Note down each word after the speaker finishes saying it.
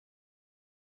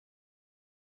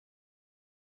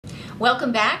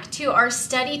Welcome back to our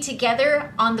study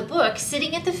together on the book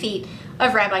Sitting at the Feet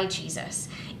of Rabbi Jesus.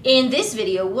 In this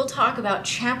video, we'll talk about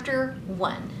chapter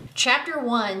 1. Chapter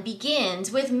 1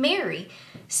 begins with Mary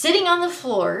sitting on the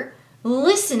floor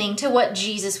listening to what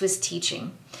Jesus was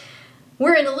teaching.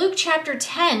 We're in Luke chapter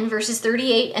 10, verses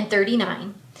 38 and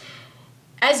 39.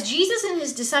 As Jesus and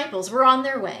his disciples were on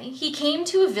their way, he came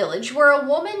to a village where a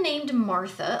woman named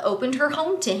Martha opened her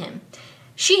home to him.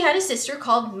 She had a sister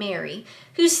called Mary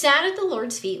who sat at the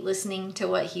Lord's feet listening to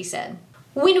what he said.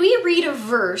 When we read a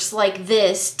verse like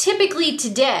this, typically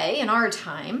today in our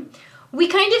time, we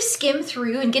kind of skim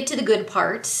through and get to the good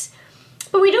parts,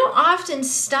 but we don't often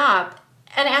stop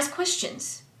and ask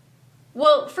questions.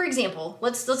 Well, for example,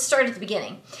 let's start at the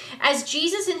beginning. As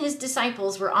Jesus and his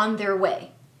disciples were on their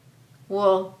way,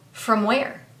 well, from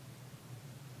where?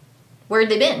 Where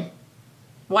had they been?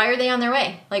 Why are they on their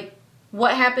way? Like,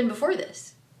 what happened before this?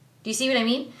 Do you see what I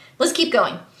mean? Let's keep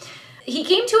going. He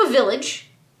came to a village.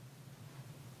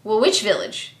 Well, which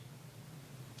village?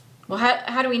 Well,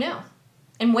 how do we know?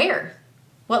 And where?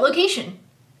 What location?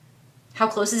 How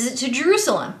close is it to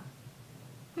Jerusalem?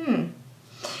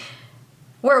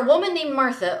 Where a woman named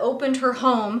Martha opened her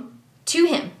home to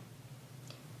him.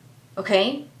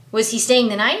 Okay, was he staying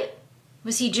the night?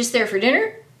 Was he just there for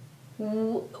dinner?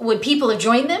 Would people have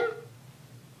joined them?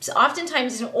 So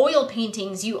oftentimes in oil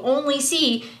paintings, you only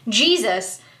see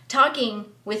Jesus talking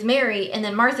with Mary and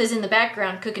then Martha's in the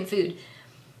background cooking food.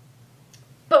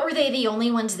 But were they the only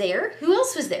ones there? Who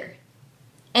else was there?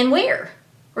 And where?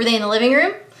 Were they in the living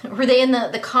room? Were they in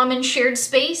the common shared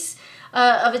space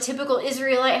of a typical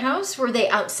Israelite house? Were they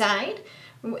outside?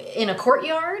 In a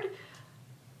courtyard?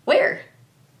 Where?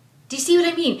 Do you see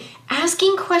what I mean?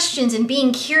 Asking questions and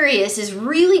being curious is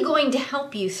really going to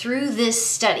help you through this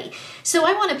study. So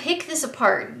I want to pick this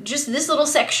apart, just this little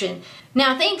section.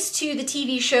 Now, thanks to the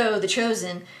TV show The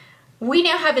Chosen, we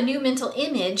now have a new mental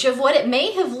image of what it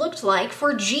may have looked like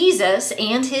for Jesus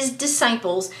and his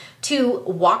disciples to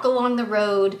walk along the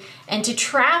road and to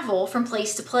travel from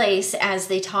place to place as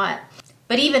they taught.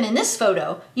 But even in this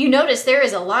photo, you notice there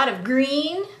is a lot of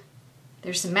green.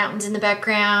 There's some mountains in the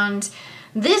background.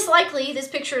 This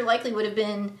picture likely would have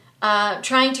been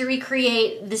trying to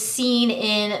recreate the scene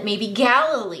in maybe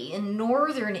Galilee in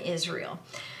northern Israel.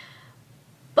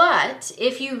 But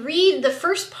if you read the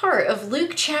first part of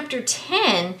Luke chapter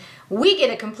 10, we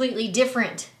get a completely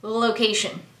different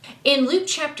location. In Luke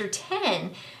chapter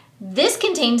 10, this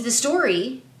contains the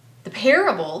story, the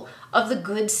parable of the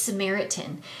Good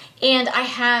Samaritan. And I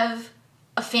have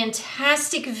a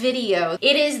fantastic video.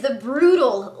 It is the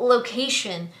brutal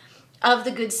location of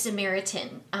the Good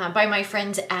Samaritan by my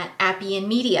friends at Appian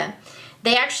Media.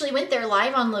 They actually went there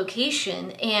live on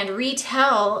location and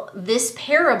retell this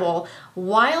parable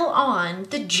while on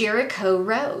the Jericho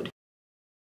Road.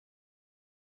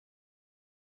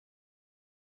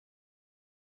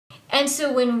 And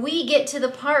so when we get to the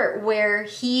part where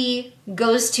he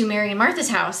goes to Mary and Martha's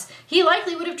house, he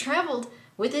likely would have traveled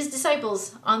with his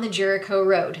disciples on the Jericho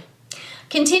Road.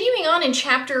 Continuing on in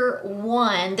chapter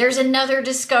 1, there's another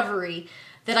discovery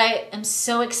that I am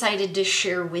so excited to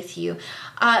share with you.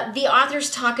 The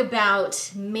authors talk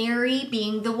about Mary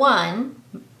being the one,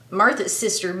 Martha's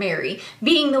sister Mary,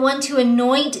 being the one to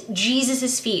anoint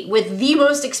Jesus' feet with the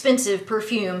most expensive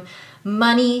perfume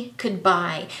money could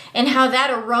buy, and how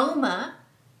that aroma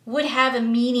would have a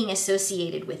meaning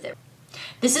associated with it.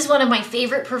 This is one of my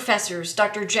favorite professors,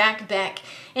 Dr. Jack Beck,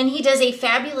 and he does a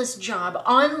fabulous job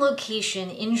on location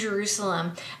in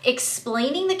Jerusalem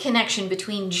explaining the connection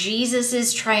between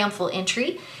Jesus' triumphal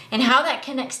entry and how that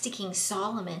connects to King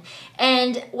Solomon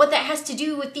and what that has to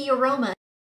do with the aroma.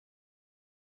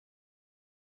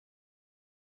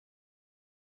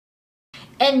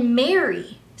 And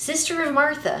Mary, sister of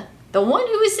Martha, the one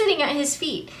who was sitting at his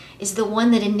feet, is the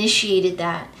one that initiated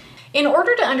that. In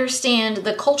order to understand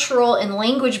the cultural and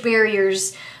language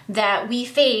barriers that we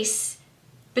face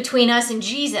between us and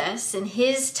Jesus and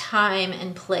his time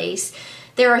and place,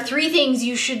 there are 3 things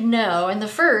you should know. And the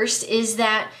first is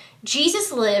that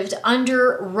Jesus lived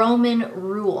under Roman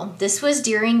rule. This was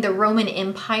during the Roman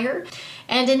Empire.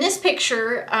 And in this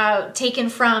picture, taken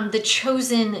from the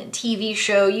Chosen TV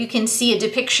show, you can see a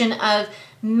depiction of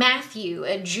Matthew,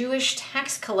 a Jewish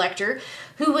tax collector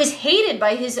who was hated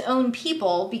by his own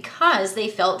people because they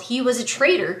felt he was a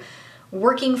traitor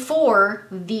working for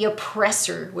the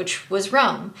oppressor, which was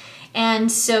Rome.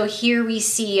 And so here we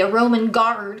see a Roman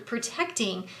guard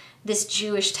protecting this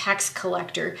Jewish tax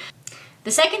collector.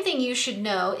 The second thing you should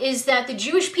know is that the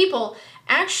Jewish people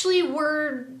actually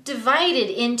were divided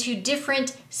into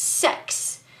different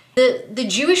sects. The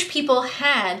Jewish people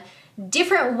had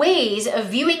different ways of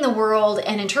viewing the world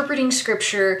and interpreting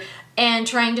scripture and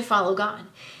trying to follow God.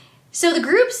 So the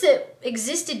groups that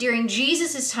existed during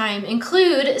Jesus' time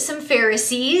include some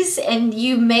Pharisees, and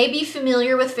you may be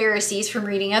familiar with Pharisees from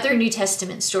reading other New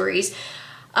Testament stories.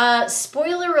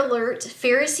 Spoiler alert,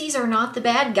 Pharisees are not the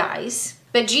bad guys,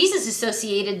 but Jesus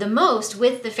associated the most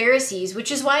with the Pharisees,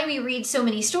 which is why we read so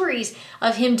many stories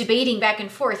of him debating back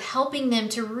and forth, helping them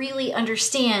to really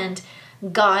understand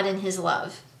God and his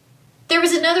love. There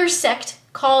was another sect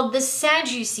called the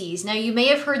Sadducees. Now you may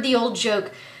have heard the old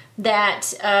joke that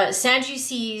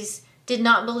Sadducees did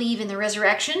not believe in the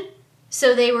resurrection,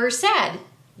 so they were sad,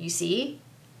 you see.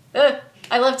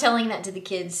 I love telling that to the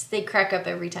kids. They crack up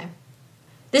every time.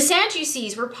 The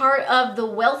Sadducees were part of the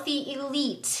wealthy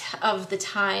elite of the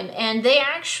time, and they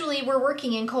actually were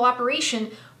working in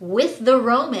cooperation with the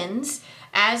Romans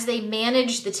as they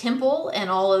managed the temple and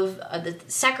all of the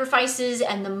sacrifices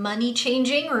and the money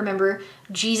changing. Remember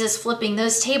Jesus flipping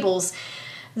those tables.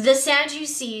 The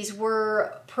Sadducees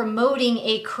were promoting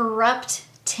a corrupt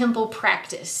temple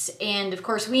practice. And of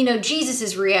course, we know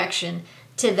Jesus' reaction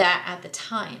to that at the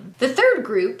time. The third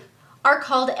group are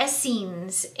called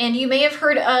Essenes, and you may have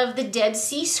heard of the Dead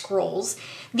Sea Scrolls.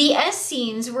 The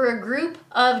Essenes were a group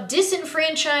of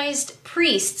disenfranchised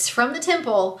priests from the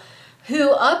temple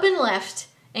who up and left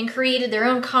and created their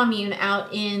own commune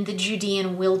out in the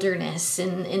Judean wilderness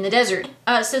in the desert.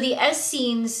 So the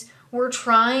Essenes were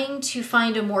trying to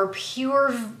find a more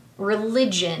pure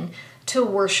religion to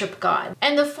worship God.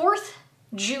 And the fourth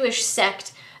Jewish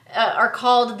sect are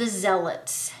called the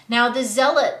Zealots. Now the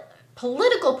Zealot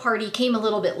political party came a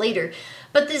little bit later,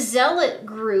 but the Zealot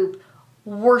group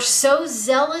were so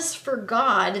zealous for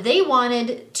God, they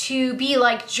wanted to be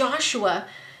like Joshua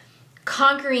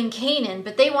conquering Canaan,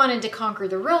 but they wanted to conquer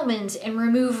the Romans and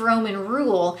remove Roman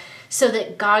rule so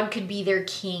that God could be their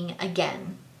king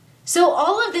again. So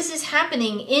all of this is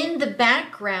happening in the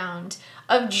background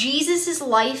of Jesus'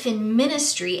 life and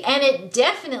ministry, and it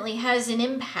definitely has an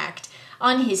impact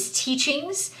on his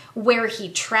teachings, where he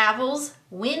travels,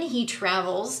 when he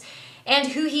travels, and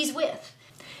who he's with.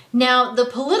 Now, the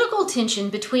political tension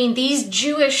between these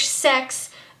Jewish sects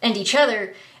and each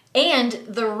other and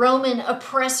the Roman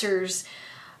oppressors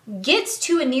gets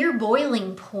to a near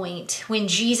boiling point when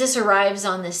Jesus arrives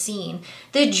on the scene.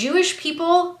 The Jewish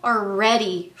people are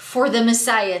ready for the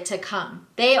Messiah to come.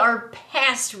 They are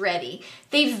past ready.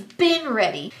 They've been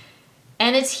ready.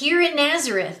 And it's here in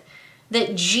Nazareth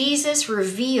that Jesus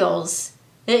reveals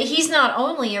that he's not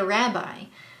only a rabbi,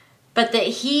 but that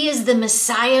he is the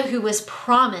Messiah who was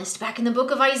promised back in the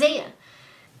book of Isaiah.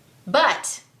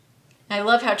 But I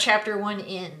love how chapter 1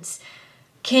 ends.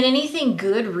 Can anything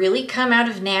good really come out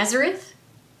of Nazareth?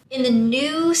 In the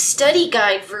new study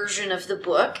guide version of the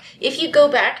book, if you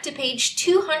go back to page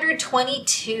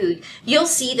 222, you'll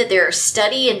see that there are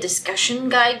study and discussion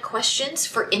guide questions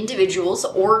for individuals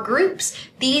or groups.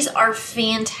 These are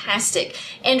fantastic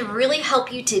and really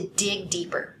help you to dig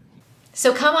deeper.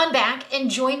 So come on back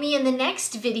and join me in the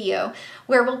next video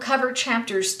where we'll cover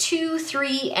chapters 2,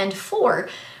 3, and 4,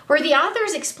 where the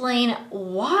authors explain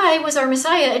why was our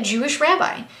Messiah a Jewish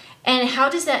rabbi and how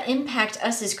does that impact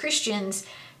us as Christians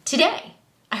today.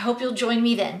 I hope you'll join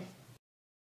me then.